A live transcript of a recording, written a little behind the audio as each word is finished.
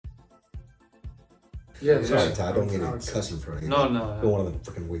Yeah, Sorry, yeah. Todd. Don't get any cussing for you. No, no. Been one of them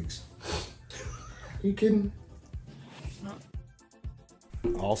freaking weeks. You kidding?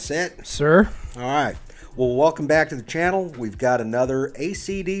 All set? Sir? All right. Well, welcome back to the channel. We've got another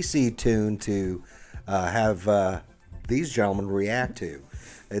AC/DC tune to have these gentlemen react to.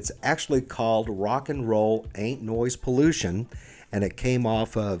 It's actually called Rock and Roll Ain't Noise Pollution, and it came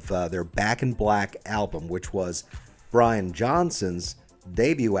off of their Back in Black album, which was Brian Johnson's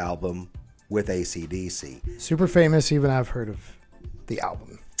debut album with AC/DC. Super famous, even I've heard of the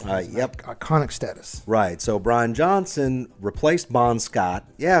album. Yep. Iconic status. Right. So Brian Johnson replaced Bon Scott.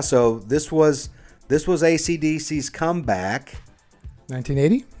 Yeah, so this was AC/DC's comeback.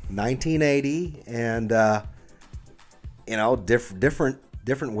 1980? 1980, and you know, different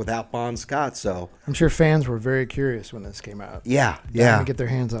without Bon Scott. So I'm sure fans were very curious when this came out. yeah. Dying to get their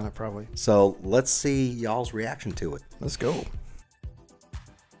hands on it, probably. So let's see y'all's reaction to it. Let's go.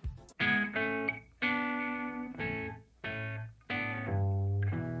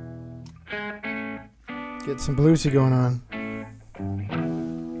 Get some bluesy going on.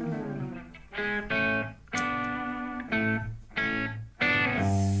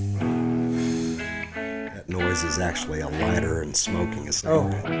 That noise is actually a lighter and smoking a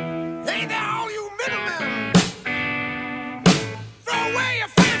cigarette. Hey there, all you middlemen! Throw away your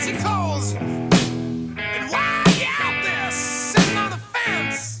fancy clothes! And while you're out there sitting on the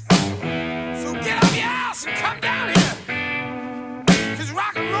fence, so get off your ass and come down here! 'Cause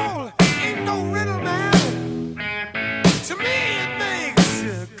rock and roll ain't no riddle, man. To me, it makes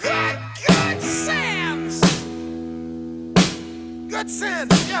good sense! Good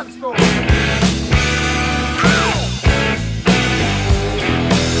sense, yeah, let's go!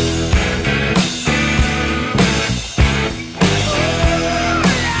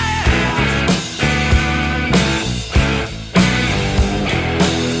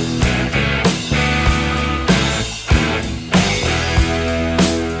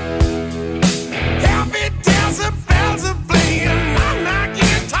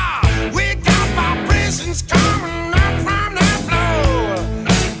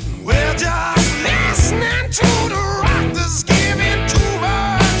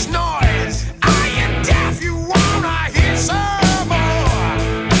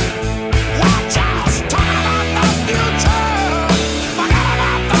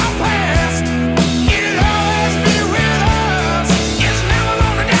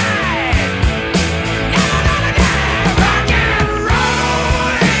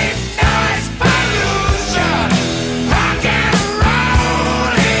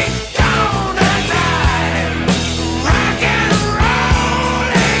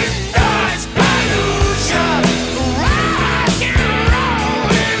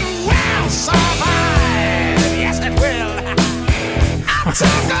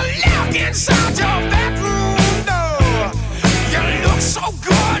 Take a look inside your bedroom door. You look so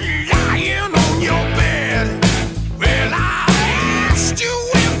good lying on your bed. Well, I asked you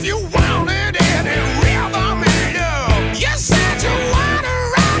if you wanted any rhythm and love. You said you wanted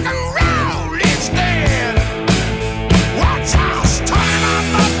rock and roll instead. Watch us talking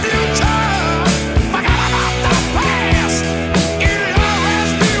about the future, forget about the past. It'll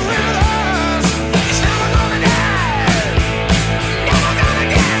always be with us. It's never gonna die.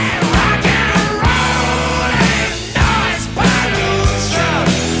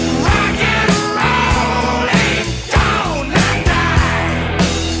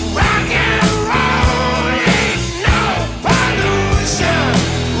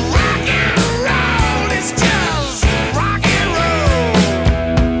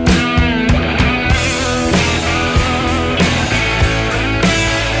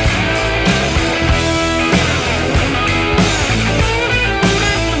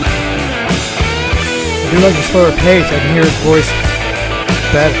 I do like the slower pace. I can hear his voice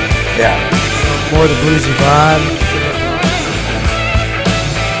better. Yeah. More of the bluesy vibe.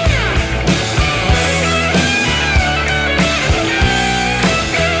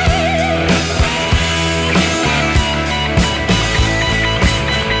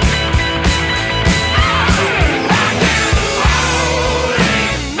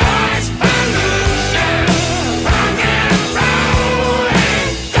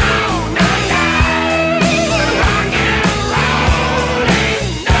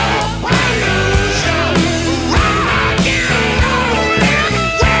 Rock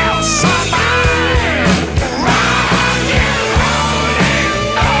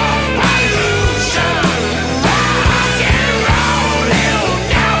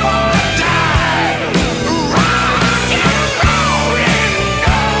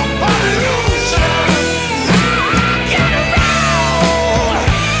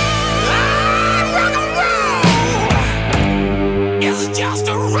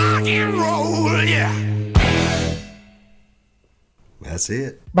That's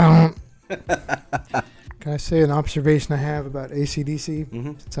it. Boom. Can I say an observation I have about AC/DC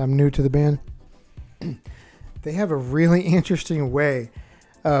since I'm new to the band? They have a really interesting way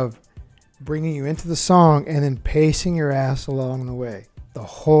of bringing you into the song and then pacing your ass along the way the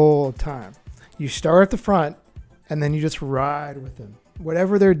whole time. You start at the front and then you just ride with them.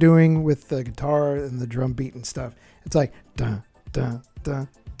 Whatever they're doing with the guitar and the drum beat and stuff, it's like dun dun dun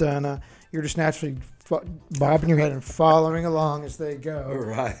dun. You're just naturally bobbing your head and following along as they go.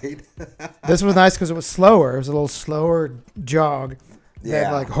 Right. This was nice because it was slower. It was a little slower jog than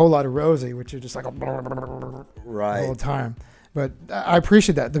Yeah. like a whole lot of Rosie, which is just like the Right. whole time. But I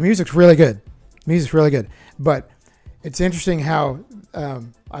appreciate that. The music's really good. Music's really good. But it's interesting how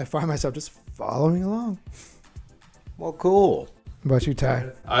I find myself just following along. Well, cool. How about you,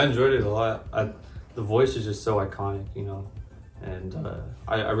 Ty? I enjoyed it a lot. The voice is just so iconic, you know, and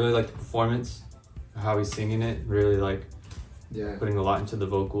I really like the performance, how he's singing it. Really like putting a lot into the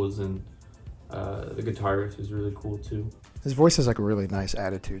vocals, and the guitar riff is really cool too. His voice has like a really nice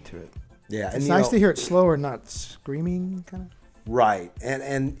attitude to it. Yeah. And It's you nice know- to hear it slower, not screaming kind of. Right,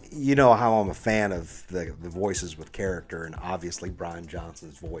 and you know how I'm a fan of the voices with character, and obviously Brian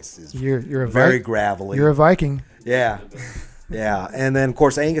Johnson's voice is You're a very Vi- gravelly. You're a Viking. Yeah, yeah, and then of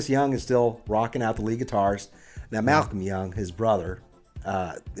course Angus Young is still rocking out the lead guitars. Now Malcolm Young, his brother,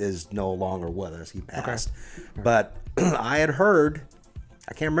 is no longer with us. He passed, but I had heard,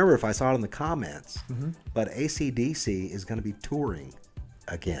 I can't remember if I saw it in the comments, but AC/DC is going to be touring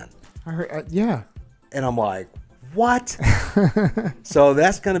again, I heard, yeah. and I'm like, what? So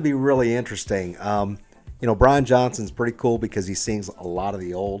that's going to be really interesting. You know, Brian Johnson's pretty cool because he sings a lot of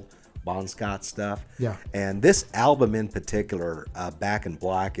the old Bon Scott stuff. Yeah. And this album in particular, Back in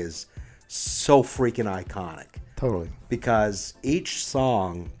Black, is so freaking iconic Totally. because each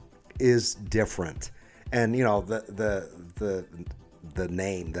song is different. And you know, the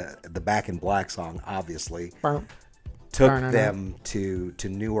name, the Back in Black song, obviously took them to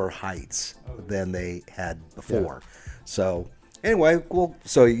newer heights than they had before. So anyway, well,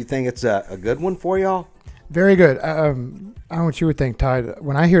 so you think it's a good one for y'all? Very good. I don't know what you would think, Ty.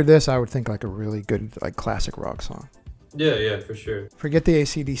 When I hear this, I would think like a really good like classic rock song. Yeah, for sure. Forget the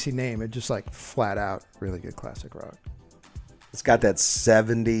AC/DC name. It just like flat out really good classic rock. It's got that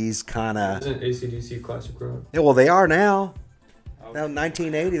 70s kind of. Isn't AC/DC classic rock? Yeah, well, they are now. Now,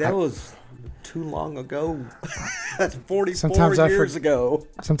 1980, that was too long ago. That's 44 Sometimes I years ago.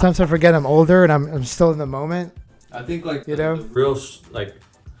 Sometimes I forget I'm older and I'm still in the moment. I think like You know? the real like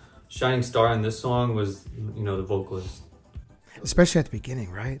shining star in this song was, you know, the vocalist. Especially at the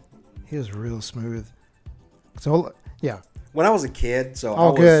beginning, right? He was real smooth. So, yeah. When I was a kid, so I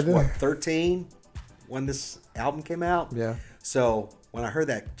Oh, was, good. what, 13 when this album came out? Yeah. So when I heard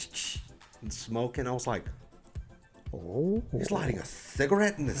that and smoking, I was like, Oh. he's lighting a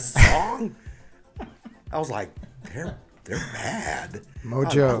cigarette in this song? I was like, they're mad.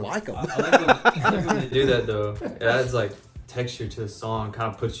 Mojo. I like them. I like when they do that though. It adds like texture to the song,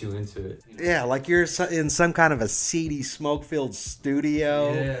 kind of puts you into it. Yeah, like you're in some kind of a seedy, smoke-filled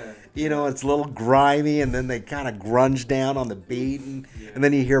studio. Yeah. You know, it's a little grimy, and then they kind of grunge down on the beat, and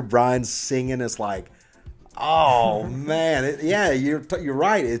then you hear Brian singing. It's like, oh man, you're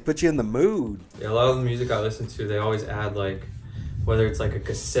right. It puts you in the mood. Yeah, a lot of the music I listen to, they always add like, whether it's like a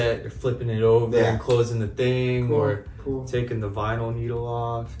cassette or flipping it over Yeah. and closing the thing, Cool, or cool. taking the vinyl needle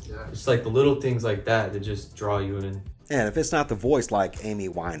off. It's like the little things like that that just draw you in. And if it's not the voice like Amy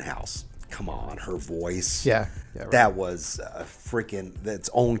Winehouse, come on, her voice. Yeah. Yeah. Right. That was freaking its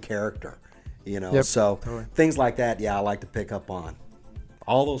own character, you know. Yep, So totally. things like that, yeah, I like to pick up on.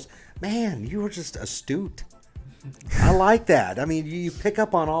 All those, man, you were just astute. I like that. I mean, you pick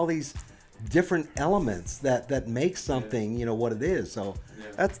up on all these different elements that make something, you know, what it is. So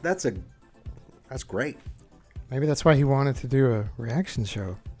that's great. Maybe that's why he wanted to do a reaction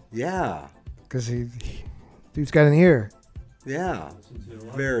show. Yeah, Because dude's got an ear. yeah,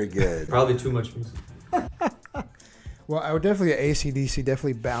 very good. Probably too much music. Well, I would definitely, AC/DC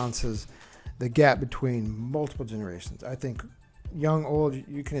definitely balances the gap between multiple generations. I think young, old,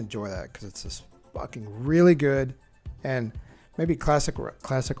 you can enjoy that because it's just fucking really good. And maybe classic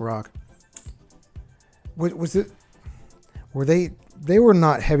rock. Was it, were they were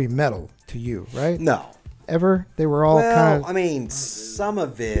not heavy metal to you, right? No. Ever? They were all Well, kind of, I mean, some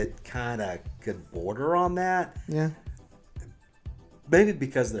of it kind of could border on that. yeah. Maybe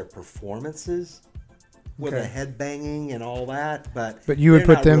because of their performances. with a head banging and all that, but you would they're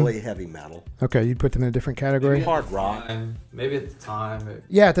put not them really heavy metal. Okay, you'd put them in a different category. Hard rock. Maybe at the time.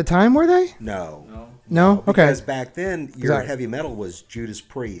 Yeah, at the time were they? No. No. Okay. Because back then, your Exactly. heavy metal was Judas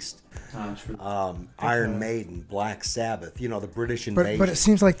Priest, Iron Maiden, Black Sabbath. You know, the British invasion. But it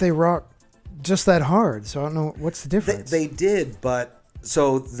seems like they rock just that hard. So I don't know what's the difference. They did, but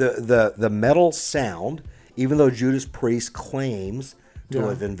so the metal sound, even though Judas Priest claims to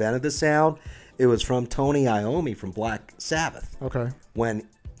have invented the sound, it was from Tony Iommi from Black Sabbath. Okay. When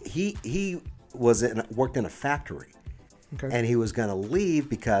he was worked in a factory. Okay. And he was going to leave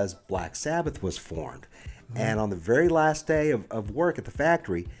because Black Sabbath was formed. And on the very last day of work at the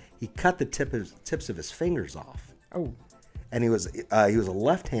factory, he cut the tips of his fingers off. Oh. And he was a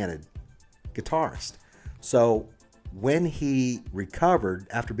left-handed guitarist. So when he recovered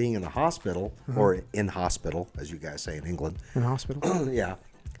after being in the hospital, or in hospital, as you guys say in England. In hospital. Yeah.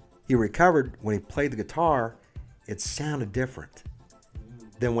 He recovered. When he played the guitar, it sounded different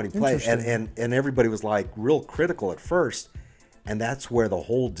than when he played, and everybody was like real critical at first, and that's where the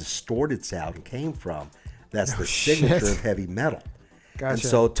whole distorted sound came from. That's the signature of heavy metal. Gotcha. And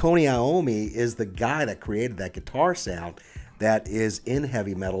so Tony Iommi is the guy that created that guitar sound that is in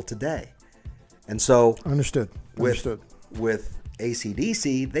heavy metal today. And so Understood. with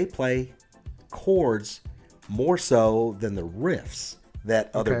AC/DC, they play chords more so than the riffs that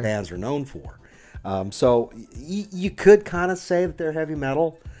other bands are known for. So you could kind of say that they're heavy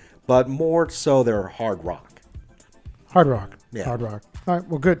metal, but more so they're hard rock. Hard rock. Yeah. Hard rock. All right.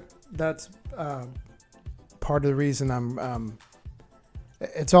 Well, good. That's part of the reason I'm.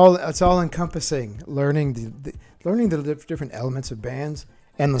 It's all encompassing. Learning the different elements of bands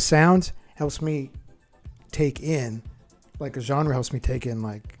and the sounds helps me take in, like a genre helps me take in,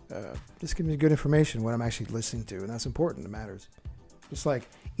 like just give me good information what I'm actually listening to, and that's important. It matters. Just like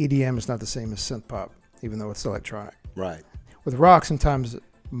EDM is not the same as synth pop, even though it's electronic. Right. With rock, sometimes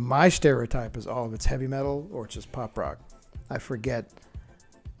my stereotype is all of it's heavy metal or it's just pop rock. I forget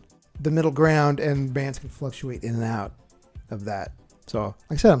the middle ground, and bands can fluctuate in and out of that. So,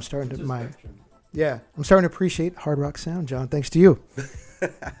 like I said, I'm starting to appreciate hard rock sound, John. Thanks to you.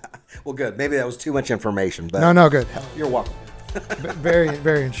 Well, good. Maybe that was too much information, but No, good. you're welcome. Very,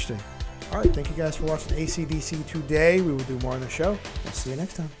 very interesting. All right, thank you guys for watching AC/DC today. We will do more on the show. We'll see you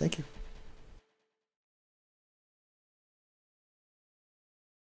next time. Thank you.